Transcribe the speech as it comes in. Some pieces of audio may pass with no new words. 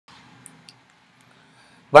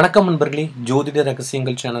வணக்கம் நண்பர்களே, ஜோதிட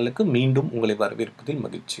ரகசியங்கள் சேனலுக்கு மீண்டும் உங்களை வரவேற்பதில்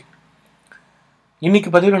மகிழ்ச்சி. இன்னைக்கு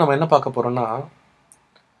பதிவில் நம்ம என்ன பார்க்க போறோம்னா,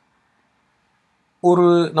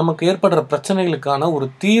 நமக்கு ஏற்படுற பிரச்சனைகளுக்கான ஒரு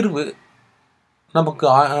தீர்வு நமக்கு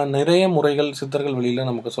நிறைய முறைகள் சித்தர்கள் வழியில்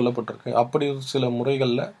நமக்கு சொல்லப்பட்டிருக்கு. அப்படி சில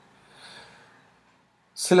முறைகளில்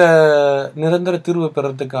சில நிரந்தர தீர்வு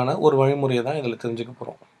பெறத்துக்கான ஒரு வழிமுறையை தான் இதில் தெரிஞ்சுக்க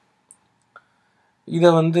போகிறோம்.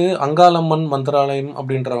 இதை அங்காளம்மன் மந்திராலயம்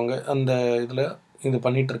அப்படின்றவங்க அந்த இதில் இது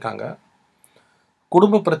பண்ணிட்டு இருக்காங்க.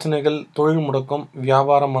 குடும்ப பிரச்சனைகள், தொழில் முடக்கம்,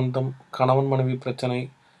 வியாபார மந்தம், கணவன் மனைவி பிரச்சனை,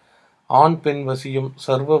 ஆண் பெண் வசியம்,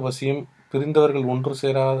 சர்வ வசியம், பிரிந்தவர்கள்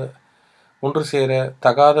ஒன்று சேர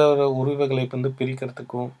தகாத உறவுகளை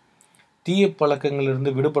பிரிக்கிறதுக்கும், தீய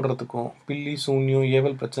பழக்கங்களிலிருந்து விடுபடுறதுக்கும், பில்லி சூன்யம்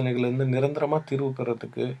ஏவல் பிரச்சனைகள்லேருந்து நிரந்தரமாக தீர்வு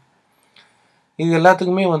பெறத்துக்கு, இது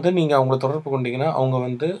எல்லாத்துக்குமே நீங்கள் அவங்கள தொடர்பு கொண்டீங்கன்னா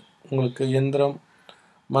அவங்க உங்களுக்கு எந்திரம்,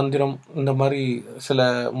 மந்திரம் இந்த மாதிரி சில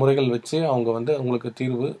முறைகள் வச்சு அவங்க உங்களுக்கு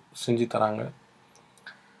தீர்வு செஞ்சு தராங்க.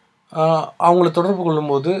 அவங்கள தொடர்பு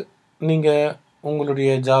கொள்ளும்போது நீங்கள் உங்களுடைய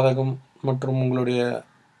ஜாதகம் மற்றும் உங்களுடைய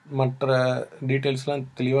மற்ற டீட்டெயில்ஸ்லாம்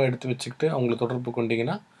தெளிவாக எடுத்து வச்சுக்கிட்டு அவங்கள தொடர்பு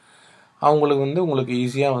கொண்டீங்கன்னா அவங்களுக்கு உங்களுக்கு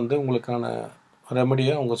ஈஸியாக உங்களுக்கான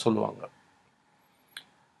ரெமடியை அவங்க சொல்லுவாங்க.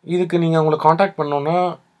 இதுக்கு நீங்கள் அவங்கள காண்டாக்ட் பண்ணோன்னா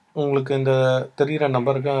உங்களுக்கு இந்த தெரிகிற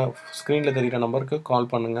நம்பருக்கு, ஸ்க்ரீனில் தெரிகிற நம்பருக்கு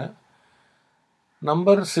கால் பண்ணுங்கள்.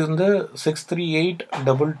 நம்பர்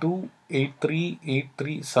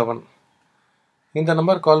 6382283837. இந்த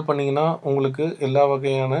நம்பர் கால் பண்ணிங்கன்னா உங்களுக்கு எல்லா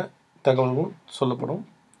வகையான தகவல்களும் சொல்லப்படும்.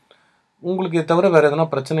 உங்களுக்கு இதை தவிர வேறு எதனா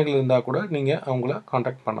பிரச்சனைகள் இருந்தால் கூட நீங்கள் அவங்கள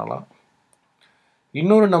காண்டாக்ட் பண்ணலாம்.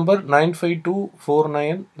 இன்னொரு நம்பர்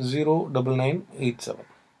 9524909987.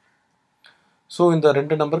 ஸோ இந்த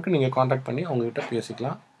 2 நம்பருக்கு நீங்கள் காண்டாக்ட் பண்ணி அவங்கக்கிட்ட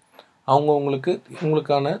பேசிக்கலாம். அவங்க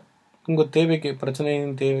உங்களுக்கான உங்கள் தேவைக்கு,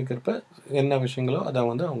 பிரச்சனையின் தேவைக்கேற்ப என்ன விஷயங்களோ அதை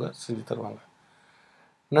அவங்க செஞ்சு தருவாங்க.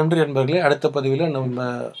 நன்றி நண்பர்களே. அடுத்த பதிவில் நம்ம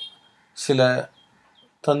சில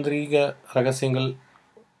தந்திரீக ரகசியங்கள்,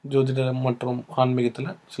 ஜோதிடம் மற்றும்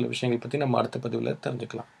ஆன்மீகத்தில் சில விஷயங்கள் பற்றி நம்ம அடுத்த பதிவில்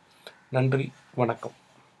தெரிஞ்சுக்கலாம். நன்றி, வணக்கம்.